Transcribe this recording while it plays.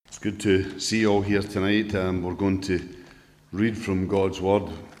Good to see you all here tonight. We're going to read from God's Word.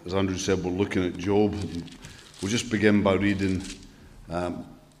 As Andrew said, we're looking at Job. We'll just begin by reading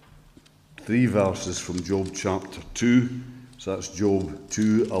 3 verses from Job chapter 2. So that's Job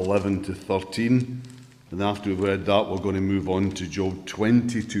 2, 11 to 13. And after we've read that, we're going to move on to Job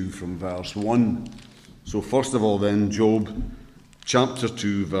 22 from verse 1. So first of all then, Job chapter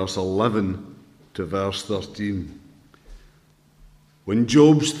 2, verse 11 to verse 13. When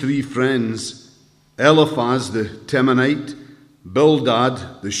Job's 3 friends, Eliphaz the Temanite,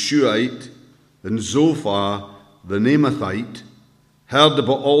 Bildad the Shuhite, and Zophar the Naamathite, heard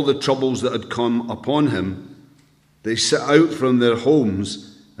about all the troubles that had come upon him, they set out from their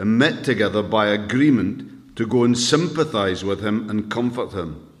homes and met together by agreement to go and sympathize with him and comfort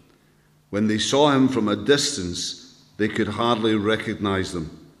him. When they saw him from a distance, they could hardly recognize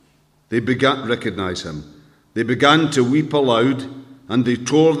him. They began to weep aloud, and they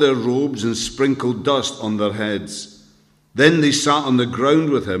tore their robes and sprinkled dust on their heads. Then they sat on the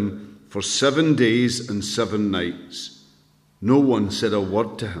ground with him for 7 days and 7 nights. No one said a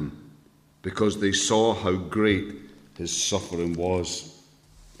word to him, because they saw how great his suffering was.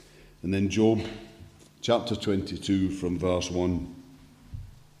 And then Job chapter 22 from verse 1.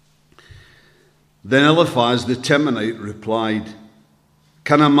 Then Eliphaz the Temanite replied,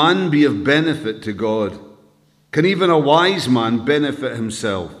 "Can a man be of benefit to God? Can even a wise man benefit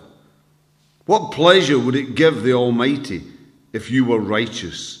himself? What pleasure would it give the Almighty if you were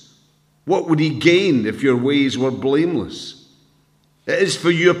righteous? What would he gain if your ways were blameless? It is for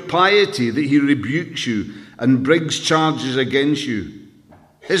your piety that he rebukes you and brings charges against you.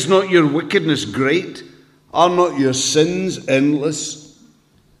 Is not your wickedness great? Are not your sins endless?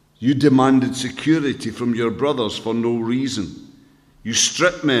 You demanded security from your brothers for no reason. You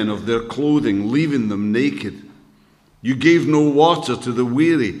stripped men of their clothing, leaving them naked. You gave no water to the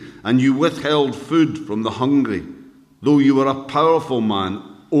weary, and you withheld food from the hungry, though you were a powerful man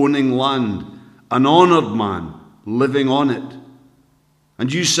owning land, an honored man living on it.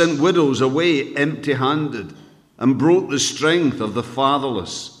 And you sent widows away empty-handed and broke the strength of the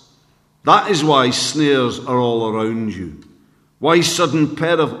fatherless. That is why snares are all around you, why sudden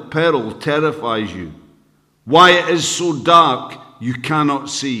peril terrifies you, why it is so dark you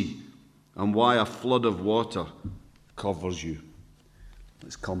cannot see, and why a flood of water covers you."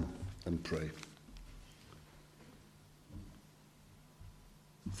 Let's come and pray.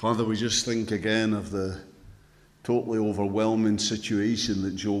 Father, we just think again of the totally overwhelming situation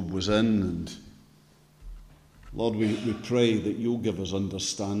that Job was in, and Lord, we pray that you'll give us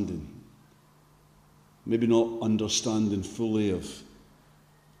understanding. Maybe not understanding fully of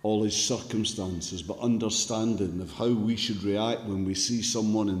all his circumstances, but understanding of how we should react when we see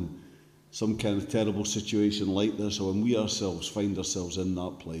someone in some kind of terrible situation like this, or when we ourselves find ourselves in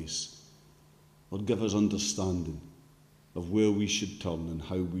that place. Lord, give us understanding of where we should turn and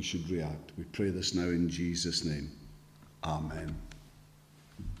how we should react. We pray this now in Jesus' name. Amen.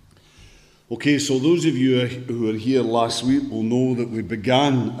 Okay, so those of you who were here last week will know that we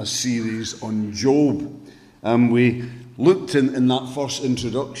began a series on Job. We looked in that first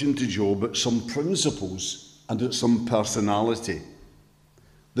introduction to Job at some principles and at some personality.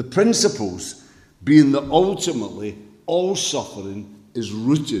 The principles being that ultimately all suffering is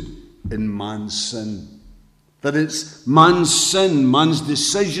rooted in man's sin. That it's man's sin, man's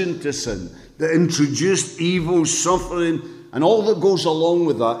decision to sin, that introduced evil, suffering, and all that goes along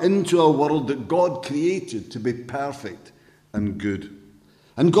with that into a world that God created to be perfect and good.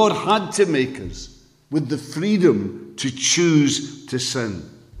 And God had to make us with the freedom to choose to sin.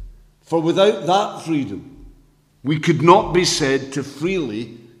 For without that freedom, we could not be said to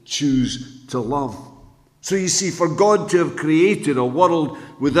freely choose to love. So you see, for God to have created a world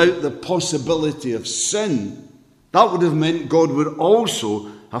without the possibility of sin, that would have meant God would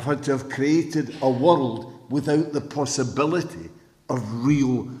also have had to have created a world without the possibility of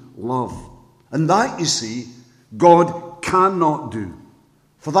real love. And that, you see, God cannot do.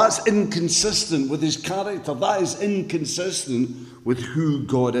 For that's inconsistent with his character. That is inconsistent with who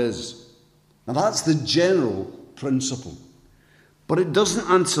God is. And that's the general principle. But it doesn't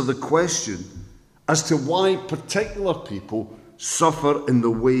answer the question as to why particular people suffer in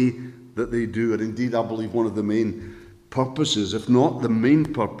the way that they do. And indeed, I believe one of the main purposes, if not the main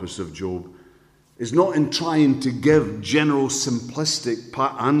purpose of Job, is not in trying to give general simplistic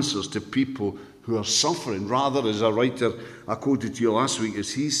answers to people who are suffering. Rather, as a writer I quoted to you last week,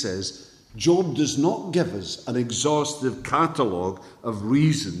 as he says, Job does not give us an exhaustive catalogue of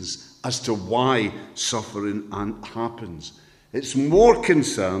reasons as to why suffering happens. It's more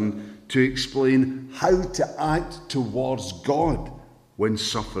concerned to explain how to act towards God when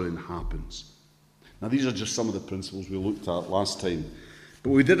suffering happens. Now, these are just some of the principles we looked at last time. But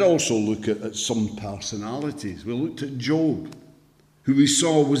we did also look at some personalities. We looked at Job, who we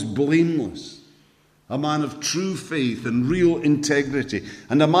saw was blameless, a man of true faith and real integrity,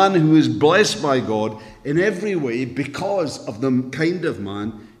 and a man who is blessed by God in every way because of the kind of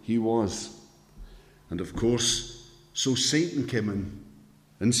man he was. And of course, so Satan came in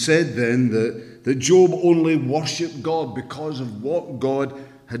and said then that Job only worshipped God because of what God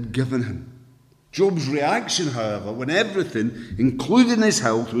had given him. Job's reaction, however, when everything, including his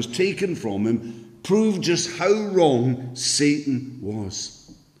health, was taken from him, proved just how wrong Satan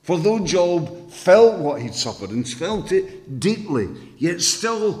was. For though Job felt what he'd suffered and felt it deeply, yet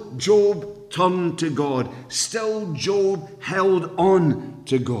still Job turned to God. Still Job held on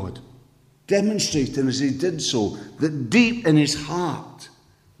to God, demonstrating as he did so that deep in his heart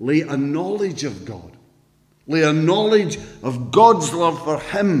lay a knowledge of God, lay a knowledge of God's love for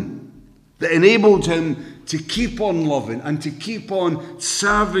him that enabled him to keep on loving and to keep on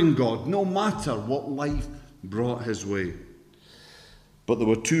serving God no matter what life brought his way. But there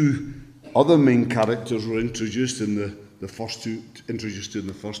were two other main characters who were introduced in the first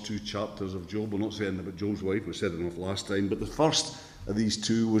two chapters of Job. We're not saying about Job's wife, we said enough last time, but the first of these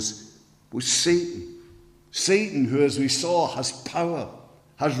two was Satan. Satan, who, as we saw, has power,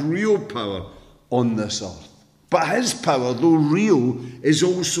 has real power on this earth. But his power, though real, is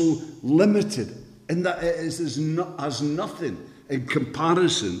also limited in that it is as nothing in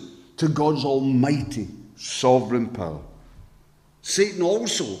comparison to God's almighty sovereign power. Satan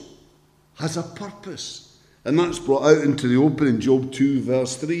also has a purpose, and that's brought out into the open in Job 2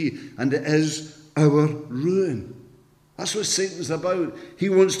 verse 3, and it is our ruin. That's what Satan's about. He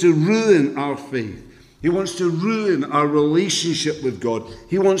wants to ruin our faith. He wants to ruin our relationship with God.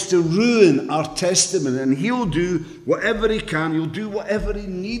 He wants to ruin our testimony, and he'll do whatever he can. He'll do whatever he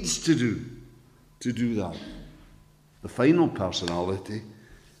needs to do that. The final personality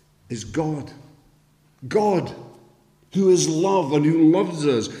is God. God, who is love and who loves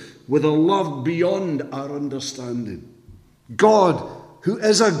us with a love beyond our understanding. God, who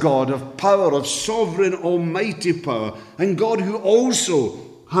is a God of power, of sovereign almighty power, and God who also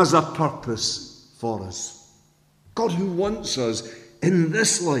has a purpose for us. God who wants us in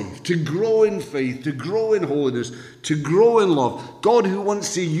this life to grow in faith, to grow in holiness, to grow in love. God who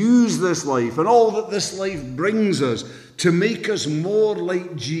wants to use this life and all that this life brings us to make us more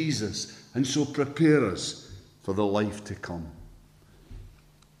like Jesus and so prepare us for the life to come.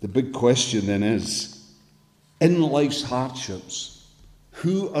 The big question then is, in life's hardships,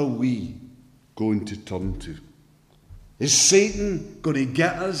 who are we going to turn to? Is Satan going to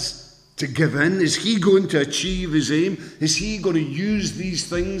get us to give in? Is he going to achieve his aim? Is he going to use these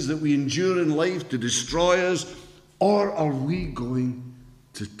things that we endure in life to destroy us? Or are we going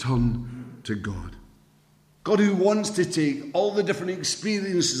to turn to God? God who wants to take all the different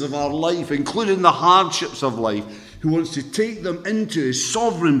experiences of our life, including the hardships of life, who wants to take them into his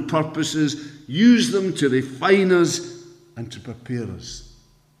sovereign purposes, use them to refine us and to prepare us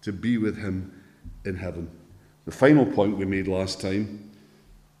to be with him in heaven. The final point we made last time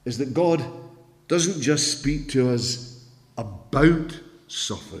is that God doesn't just speak to us about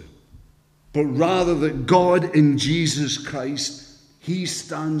suffering, but rather that God in Jesus Christ, he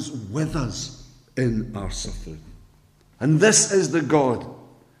stands with us in our suffering. And this is the God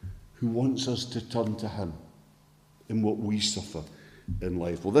who wants us to turn to him in what we suffer in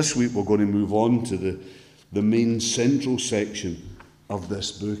life. Well, this week we're going to move on to the main central section of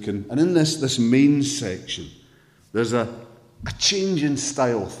this book. And in this main section, there's a change in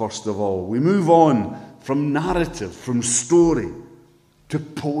style, first of all. We move on from narrative, from story, to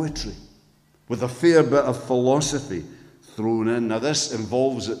poetry, with a fair bit of philosophy thrown in. Now, this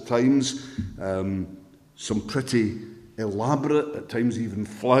involves at times some pretty elaborate, at times even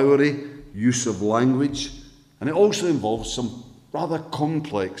flowery use of language, and it also involves some rather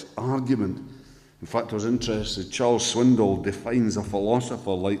complex argument. In fact, I was interested, Charles Swindoll defines a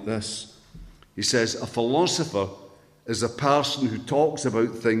philosopher like this. He says, a philosopher is a person who talks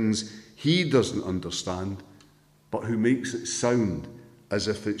about things he doesn't understand, but who makes it sound as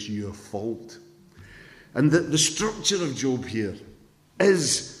if it's your fault. And the structure of Job here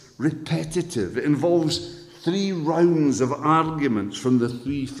is repetitive. It involves 3 rounds of arguments from the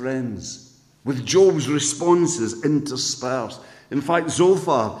 3 friends, with Job's responses interspersed. In fact,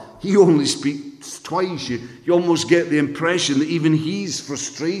 Zophar, he only speaks twice. You almost get the impression that even he's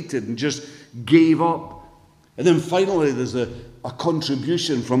frustrated and just gave up. And then finally there's a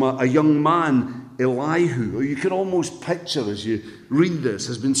contribution from a young man, Elihu, who you can almost picture as you read this,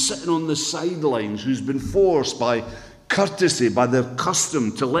 has been sitting on the sidelines, who's been forced by courtesy by their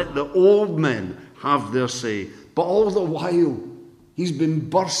custom to let the old men have their say. But all the while, he's been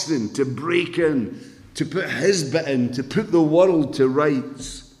bursting to break in, to put his bit in, to put the world to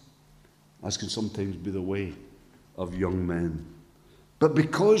rights, as can sometimes be the way of young men. But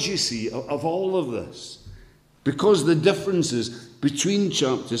because, you see, of all of this, because the differences between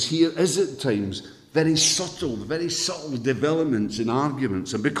chapters here is at times very subtle developments in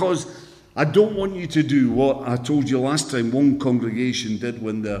arguments, and because I don't want you to do what I told you last time one congregation did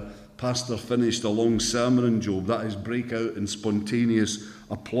when their pastor finished a long sermon on Job, that is, break out in spontaneous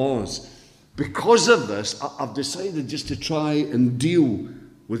applause. Because of this, I've decided just to try and deal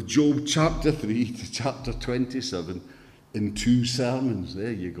with Job chapter 3 to chapter 27 in 2 sermons.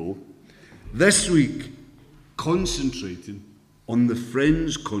 There you go. This week, concentrating on the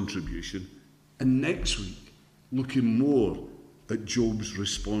friend's contribution, and next week, looking more at Job's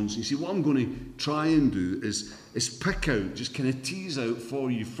response. You see, what I'm going to try and do is pick out, just kind of tease out for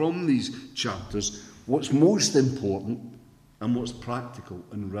you from these chapters what's most important and what's practical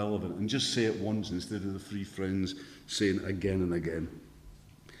and relevant, and just say it once instead of the 3 friends saying it again and again.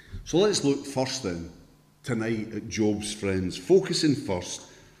 So let's look first then, tonight, at Job's friends, focusing first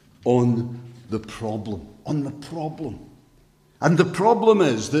on the problem. And the problem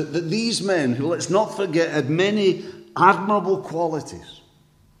is that these men, who, let's not forget, had many admirable qualities.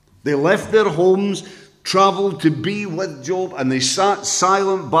 They left their homes, travelled to be with Job, and they sat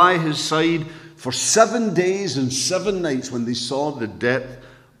silent by his side for 7 days and 7 nights when they saw the depth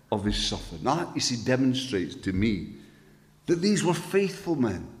of his suffering. That, you see, demonstrates to me that these were faithful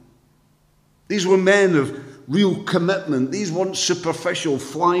men. These were men of real commitment. These weren't superficial,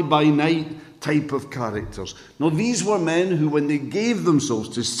 fly-by-night type of characters. No, these were men who, when they gave themselves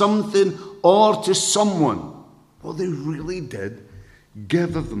to something or to someone, well, they really did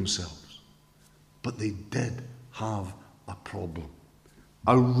give of themselves. But they did have a problem,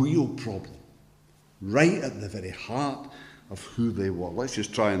 a real problem, right at the very heart of who they were. Let's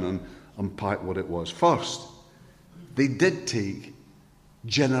just try and unpack what it was. First, they did take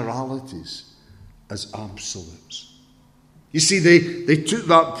generalities as absolutes. You see, they took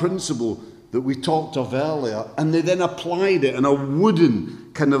that principle that we talked of earlier, and they then applied it in a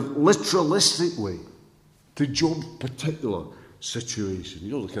wooden, kind of literalistic way to Job's particular situation.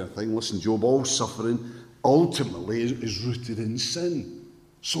 You know, the kind of thing, listen, Job, all suffering ultimately is rooted in sin.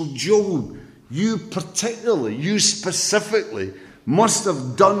 So Job, you particularly, you specifically, must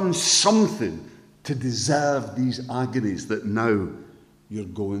have done something to deserve these agonies that now you're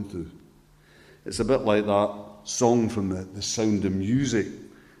going through. It's a bit like that song from the Sound of Music.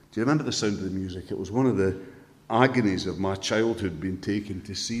 Do you remember The Sound of the Music? It was one of the agonies of my childhood being taken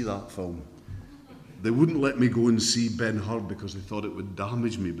to see that film. They wouldn't let me go and see Ben-Hur because they thought it would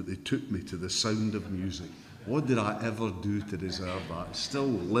damage me, but they took me to The Sound of Music. What did I ever do to deserve that? It still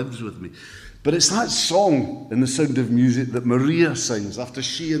lives with me. But it's that song in The Sound of Music that Maria sings after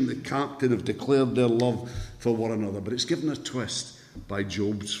she and the captain have declared their love for one another. But it's given a twist by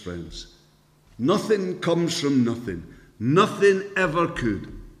Job's friends. Nothing comes from nothing. Nothing ever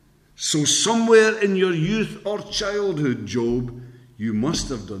could. So somewhere in your youth or childhood, Job, you must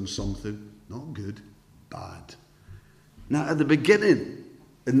have done something not good, bad. Now, at the beginning,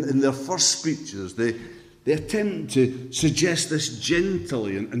 in their first speeches, they attempt to suggest this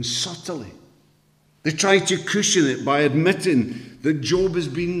gently and subtly. They try to cushion it by admitting that Job has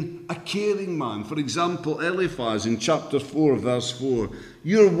been a caring man. For example, Eliphaz in chapter 4, verse 4,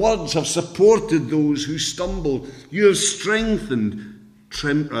 your words have supported those who stumble. You have strengthened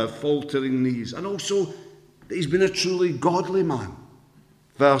faltering knees. And also, that he's been a truly godly man.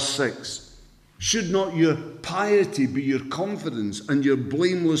 Verse 6, should not your piety be your confidence and your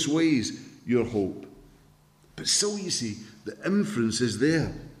blameless ways your hope? But still, you see, the inference is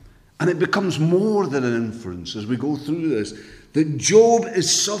there. And it becomes more than an inference as we go through this, that Job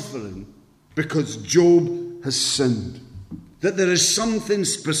is suffering because Job has sinned. That there is something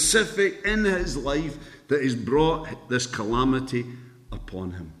specific in his life that has brought this calamity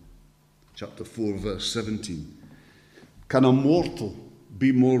upon him. Chapter 4, verse 17. Can a mortal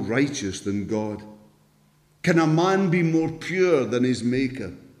be more righteous than God? Can a man be more pure than his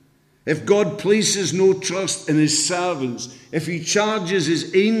Maker? If God places no trust in his servants, if he charges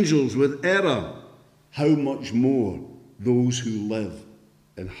his angels with error, how much more those who live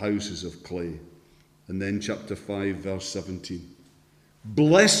in houses of clay? And then chapter 5, verse 17.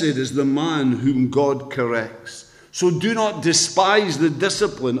 Blessed is the man whom God corrects. So do not despise the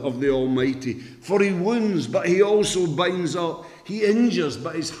discipline of the Almighty, for he wounds, but he also binds up. He injures,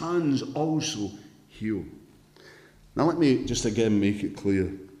 but his hands also heal. Now let me just again make it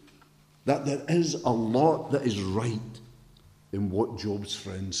clear that there is a lot that is right in what Job's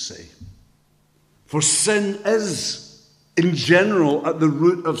friends say. For sin is, in general, at the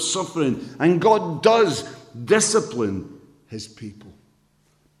root of suffering, and God does discipline his people.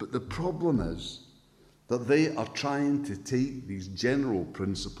 But the problem is that they are trying to take these general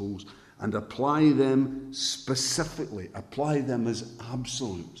principles and apply them specifically, apply them as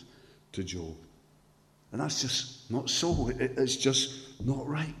absolute to Job. And that's just not so. It's just not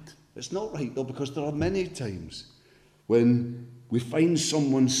right. It's not right, though, because there are many times when we find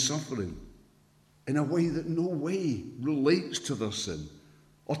someone suffering in a way that no way relates to their sin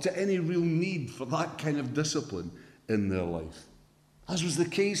or to any real need for that kind of discipline in their life. As was the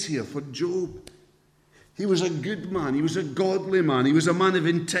case here for Job. He was a good man. He was a godly man. He was a man of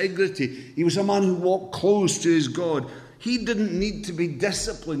integrity. He was a man who walked close to his God. He didn't need to be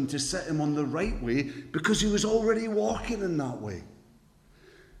disciplined to set him on the right way because he was already walking in that way.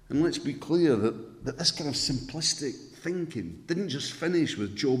 And let's be clear that this kind of simplistic thinking didn't just finish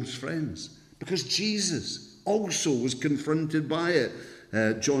with Job's friends, because Jesus also was confronted by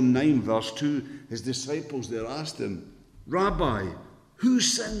it. John 9 verse 2, his disciples there asked him, "Rabbi, who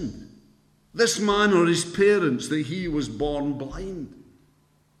sinned? This man or his parents, that he was born blind?"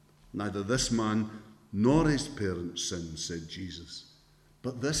 "Neither this man nor his parents sinned," said Jesus.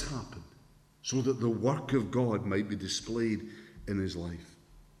 "But this happened so that the work of God might be displayed in his life."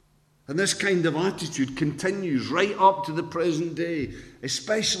 And this kind of attitude continues right up to the present day,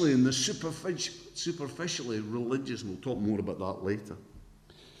 especially in the superficially religious. We'll talk more about that later.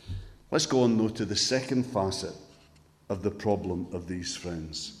 Let's go on, though, to the second facet of the problem of these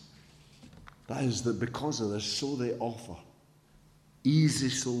friends. That is that because of this, so they offer easy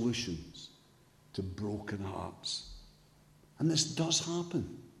solutions to broken hearts. And this does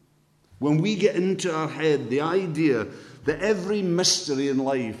happen. When we get into our head the idea that every mystery in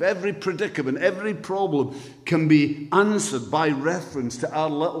life, every predicament, every problem can be answered by reference to our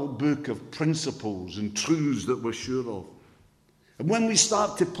little book of principles and truths that we're sure of. And when we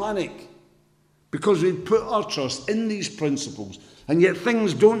start to panic because we put our trust in these principles, and yet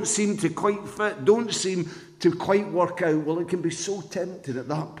things don't seem to quite fit, don't seem to quite work out, well, it can be so tempting at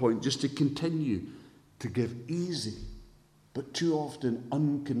that point just to continue to give easy, but too often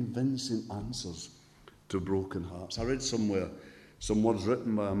unconvincing answers to broken hearts. I read somewhere some words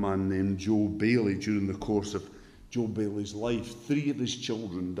written by a man named Joe Bailey during the course of Joe Bailey's life. 3 of his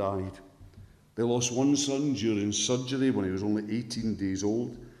children died. They lost one son during surgery when he was only 18 days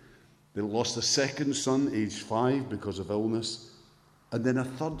old. They lost a second son, aged 5, because of illness. And then a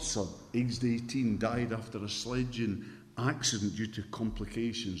third son, aged 18, died after a sledging accident due to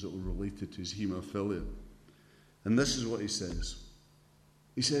complications that were related to his haemophilia. And this is what he says.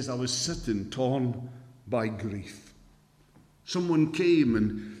 He says, "I was sitting torn by grief. Someone came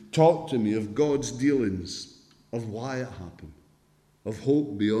and talked to me of God's dealings, of why it happened, of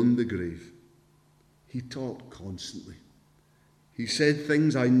hope beyond the grave. He talked constantly. He said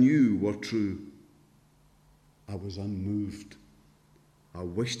things I knew were true. I was unmoved. I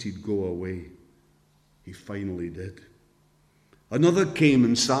wished he'd go away. He finally did. Another came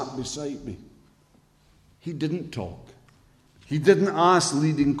and sat beside me. He didn't talk. He didn't ask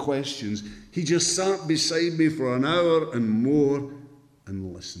leading questions. He just sat beside me for an hour and more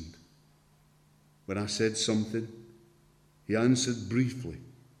and listened. When I said something, he answered briefly.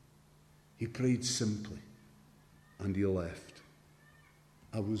 He prayed simply, and he left.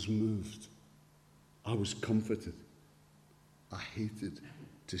 I was moved. I was comforted. I hated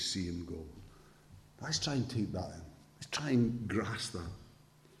to see him go." Let's try and take that in. Let's try and grasp that.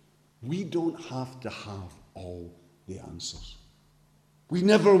 We don't have to have all the answers. We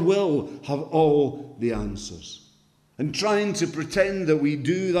never will have all the answers. And trying to pretend that we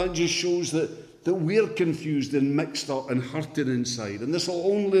do, that just shows that we're confused and mixed up and hurting inside. And this will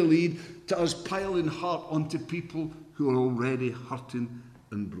only lead to us piling hurt onto people who are already hurting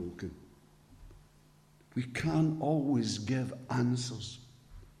and broken. We can't always give answers.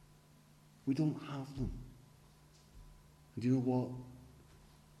 We don't have them. And you know what?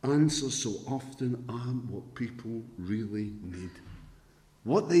 Answers so often aren't what people really need.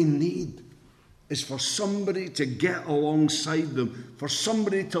 What they need is for somebody to get alongside them, for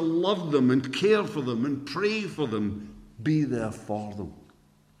somebody to love them and care for them and pray for them, be there for them.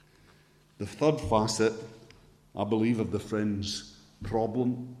 The third facet, I believe, of the friends'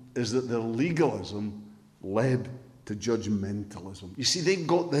 problem is that their legalism led to judgmentalism. You see, they've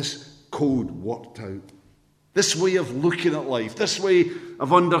got this code worked out. This way of looking at life, this way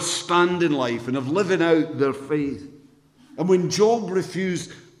of understanding life and of living out their faith. And when Job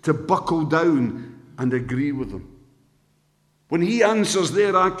refused to buckle down and agree with them, when he answers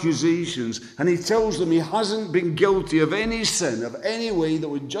their accusations and he tells them he hasn't been guilty of any sin, of any way that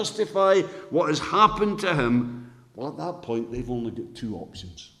would justify what has happened to him, well, at that point, they've only got two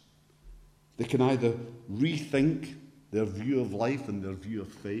options. They can either rethink their view of life and their view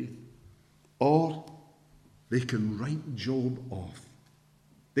of faith, or they can write Job off.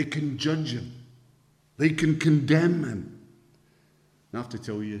 They can judge him. They can condemn him. And I have to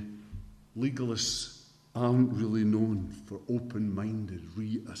tell you, legalists aren't really known for open-minded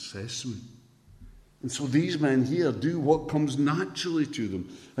reassessment. And so these men here do what comes naturally to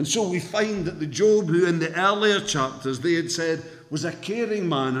them. And so we find that the Job who in the earlier chapters they had said was a caring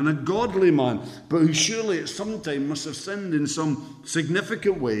man and a godly man, but who surely at some time must have sinned in some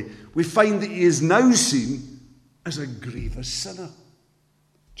significant way, we find that he is now seen as a grievous sinner.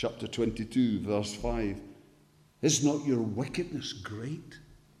 Chapter 22, verse 5. Is not your wickedness great?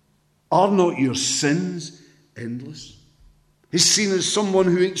 Are not your sins endless? He's seen as someone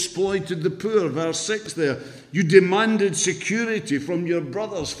who exploited the poor. Verse 6 there. You demanded security from your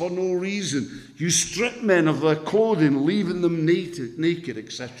brothers for no reason. You stripped men of their clothing, leaving them naked,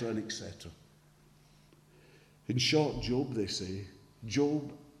 etc. and etc. In short, Job, they say,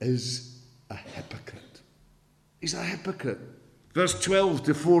 Job is a hypocrite. He's a hypocrite. Verse 12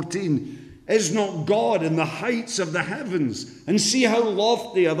 to 14. Is not God in the heights of the heavens? And see how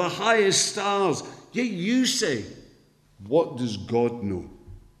lofty are the highest stars. Yet you say, what does God know?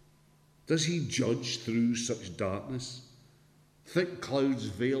 Does he judge through such darkness? Thick clouds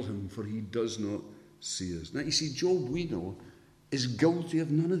veil him, for he does not see us. Now you see, Job, we know, is guilty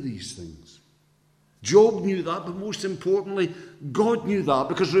of none of these things. Job knew that, but most importantly, God knew that,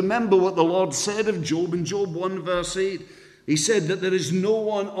 because remember what the Lord said of Job in Job 1 verse 8. He said that there is no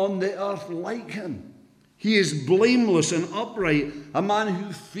one on the earth like him. He is blameless and upright, a man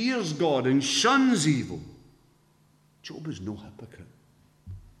who fears God and shuns evil. Job is no hypocrite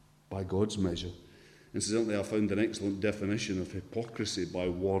by God's measure. Incidentally, I found an excellent definition of hypocrisy by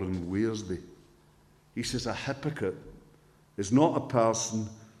Warren Wiersbe. He says a hypocrite is not a person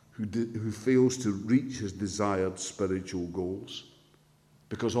who fails to reach his desired spiritual goals,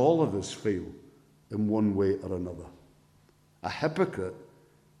 because all of us fail in one way or another. A hypocrite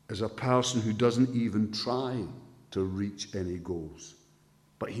is a person who doesn't even try to reach any goals,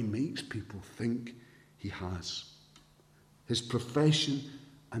 but he makes people think he has. His profession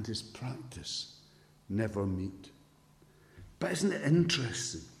and his practice never meet. But isn't it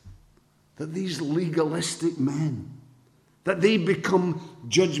interesting that these legalistic men, that they become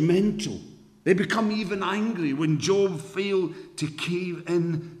judgmental, they become even angry when Job failed to cave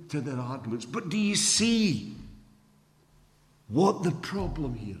in to their arguments. But do you see what the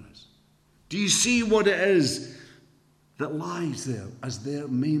problem here is? Do you see what it is that lies there as their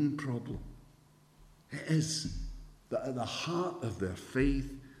main problem? It is that at the heart of their faith,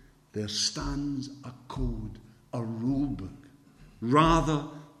 there stands a code, a rule book, rather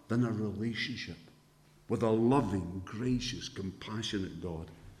than a relationship with a loving, gracious, compassionate God.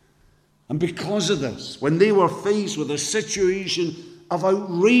 And because of this, when they were faced with a situation of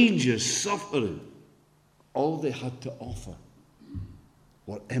outrageous suffering, all they had to offer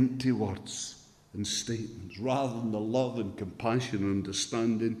were empty words and statements, rather than the love and compassion and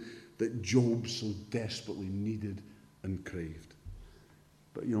understanding that Job so desperately needed and craved.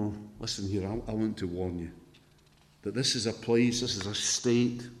 But listen here, I want to warn you that this is a place, this is a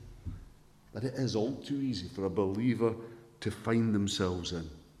state that it is all too easy for a believer to find themselves in.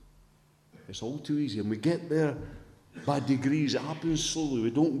 It's all too easy, and we get there by degrees. It happens slowly.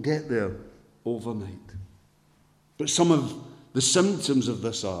 We don't get there overnight. But some of the symptoms of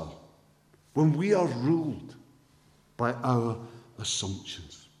this are when we are ruled by our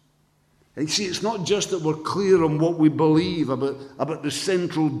assumptions. And you see, it's not just that we're clear on what we believe about the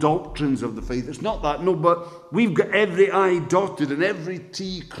central doctrines of the faith. It's not that, no, but we've got every I dotted and every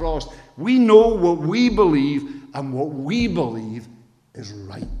T crossed. We know what we believe, and what we believe is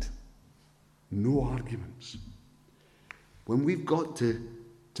right. No arguments. When we've got to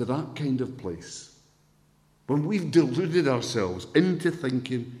that kind of place, when we've deluded ourselves into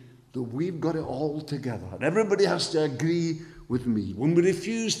thinking that we've got it all together, and everybody has to agree with me, when we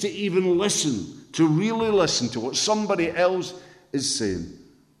refuse to even listen, to really listen to what somebody else is saying,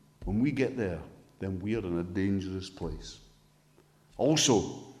 when we get there, then we are in a dangerous place.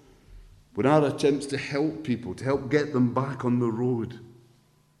 Also, when our attempts to help people, to help get them back on the road,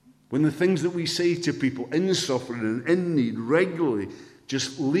 when the things that we say to people in suffering and in need regularly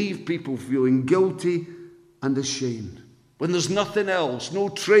just leave people feeling guilty and ashamed, when there's nothing else, no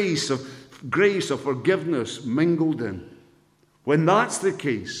trace of grace or forgiveness mingled in, when that's the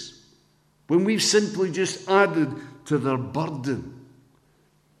case, when we've simply just added to their burden,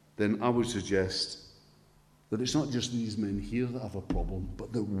 then I would suggest that it's not just these men here that have a problem,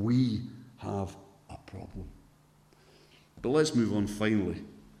 but that we have a problem. But let's move on finally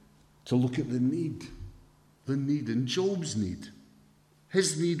to look at the need and Job's need.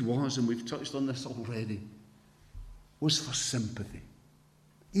 His need was, and we've touched on this already, was for sympathy.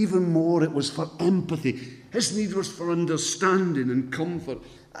 Even more, it was for empathy. His need was for understanding and comfort.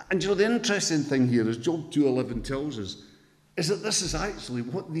 And the interesting thing here, as Job 2:11 tells us, is that this is actually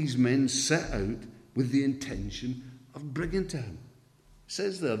what these men set out with the intention of bringing to him. It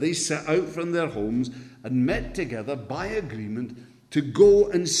says there, they set out from their homes and met together by agreement to go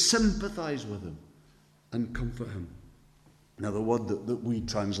and sympathize with him and comfort him. Now, the word that we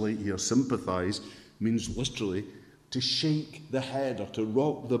translate here, sympathize, means literally to shake the head or to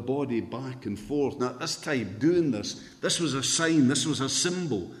rock the body back and forth. Now, at this time, doing this was a sign, this was a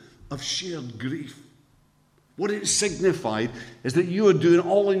symbol of shared grief. What it signified is that you were doing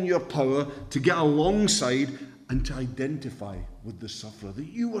all in your power to get alongside and to identify with the sufferer,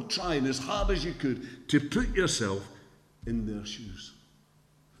 that you were trying as hard as you could to put yourself in their shoes.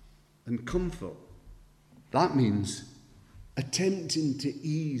 And comfort, that means attempting to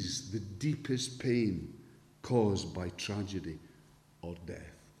ease the deepest pain caused by tragedy or death.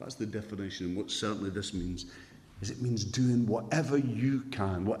 That's the definition. And what certainly this means is it means doing whatever you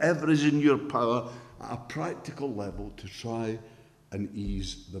can, whatever is in your power at a practical level to try and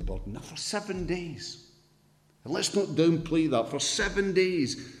ease the burden. Now, for 7 days, and let's not downplay that, for 7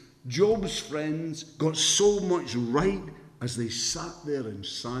 days, Job's friends got so much right as they sat there in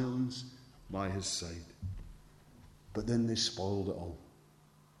silence by his side. But then they spoiled it all,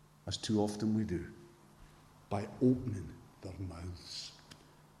 as too often we do, by opening their mouths.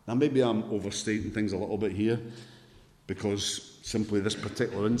 Now, maybe I'm overstating things a little bit here, because simply this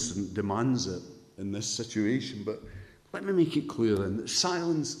particular incident demands it in this situation. But let me make it clear then that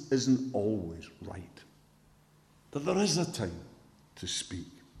silence isn't always right. That there is a time to speak.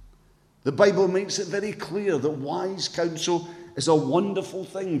 The Bible makes it very clear that wise counsel is a wonderful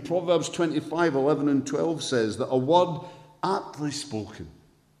thing. Proverbs 25:11 and 12 says that a word aptly spoken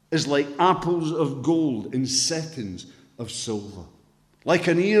is like apples of gold in settings of silver. Like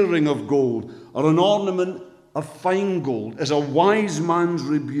an earring of gold or an ornament of fine gold is a wise man's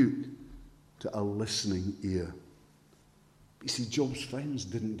rebuke to a listening ear. You see, Job's friends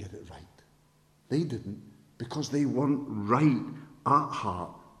didn't get it right. They didn't, because they weren't right at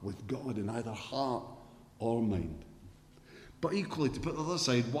heart with God in either heart or mind. But equally, to put the other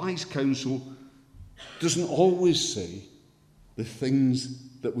side, wise counsel doesn't always say the things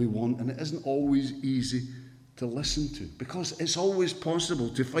that we want, and it isn't always easy to listen to, because it's always possible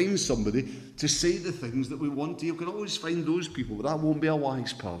to find somebody to say the things that we want to. You can always find those people, but that won't be a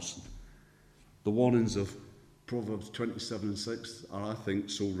wise person. The warnings of Proverbs 27:6 are, I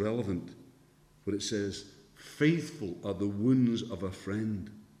think, so relevant, where it says, faithful are the wounds of a friend,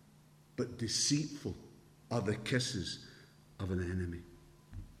 but deceitful are the kisses of an enemy.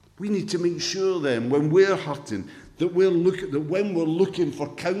 We need to make sure then, when we're hurting, that when we're looking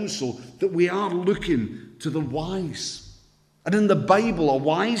for counsel, that we are looking to the wise. And in the Bible, a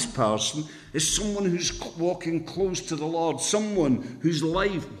wise person is someone who's walking close to the Lord, someone whose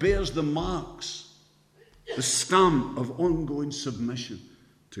life bears the marks, the stamp of ongoing submission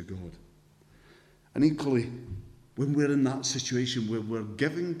to God. And equally, when we're in that situation where we're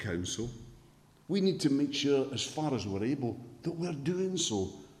giving counsel, we need to make sure, as far as we're able, that we're doing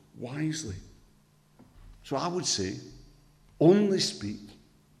so wisely. So I would say, only speak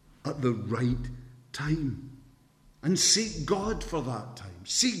at the right time. And seek God for that time.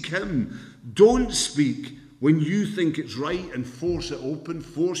 Seek Him. Don't speak when you think it's right and force it open,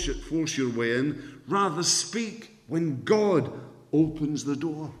 force your way in. Rather, speak when God opens the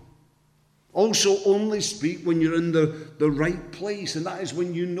door. Also, only speak when you're in the right place, and that is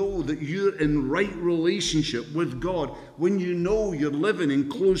when you know that you're in right relationship with God, when you know you're living in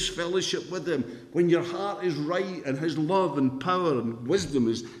close fellowship with Him, when your heart is right and His love and power and wisdom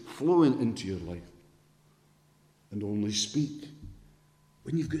is flowing into your life. And only speak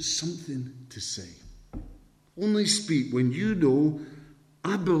when you've got something to say. Only speak when you know,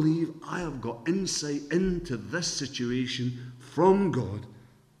 I believe I have got insight into this situation from God,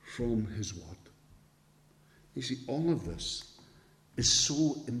 from His Word. You see, all of this is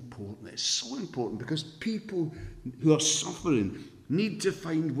so important. It's so important because people who are suffering need to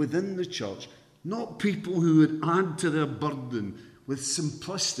find within the church not people who would add to their burden with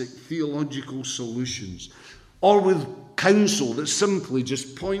simplistic theological solutions or with counsel that simply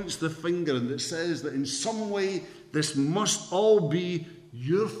just points the finger and that says that in some way this must all be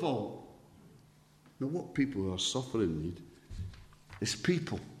your fault. Now, what people who are suffering need is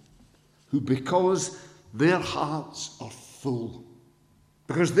people who, because their hearts are full,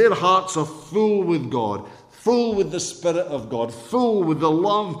 because their hearts are full with God, full with the Spirit of God, full with the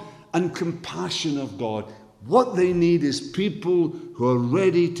love and compassion of God, what they need is people who are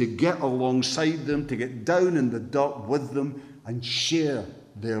ready to get alongside them, to get down in the dirt with them and share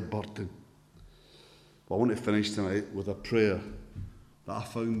their burden. But I want to finish tonight with a prayer that I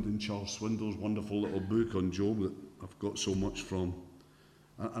found in Charles Swindoll's wonderful little book on Job that I've got so much from.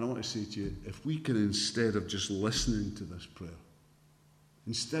 And I want to say to you, if we can, instead of just listening to this prayer,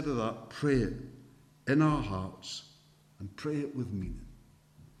 instead of that, pray it in our hearts and pray it with meaning,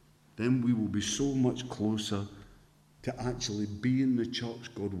 then we will be so much closer to actually being the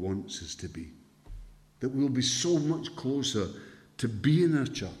church God wants us to be. That we'll be so much closer to being a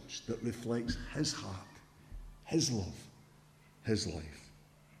church that reflects His heart, His love, His life.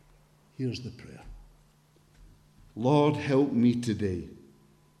 Here's the prayer. Lord, help me today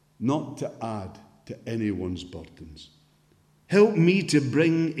not to add to anyone's burdens. Help me to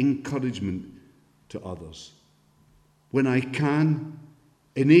bring encouragement to others. When I can,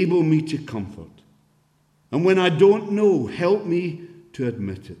 enable me to comfort. And when I don't know, help me to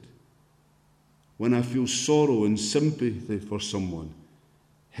admit it. When I feel sorrow and sympathy for someone,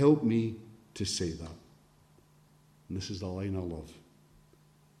 help me to say that. And this is the line I love.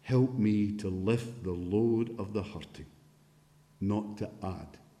 Help me to lift the load of the hurting, not to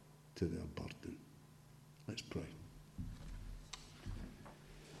add to their burden. Let's pray.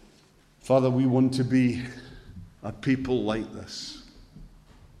 Father, we want to be a people like this.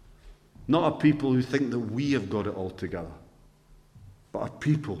 Not a people who think that we have got it all together, but a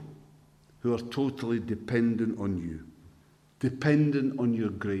people who are totally dependent on you, dependent on your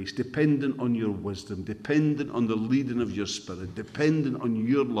grace, dependent on your wisdom, dependent on the leading of your Spirit, dependent on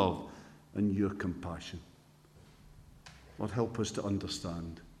your love and your compassion. Lord, help us to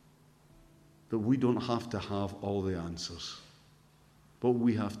understand that we don't have to have all the answers. What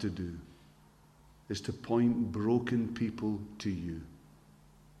we have to do is to point broken people to you,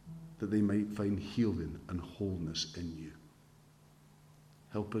 that they might find healing and wholeness in you.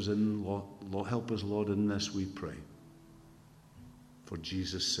 Help us, Lord, in this, we pray. For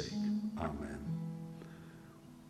Jesus' sake, amen.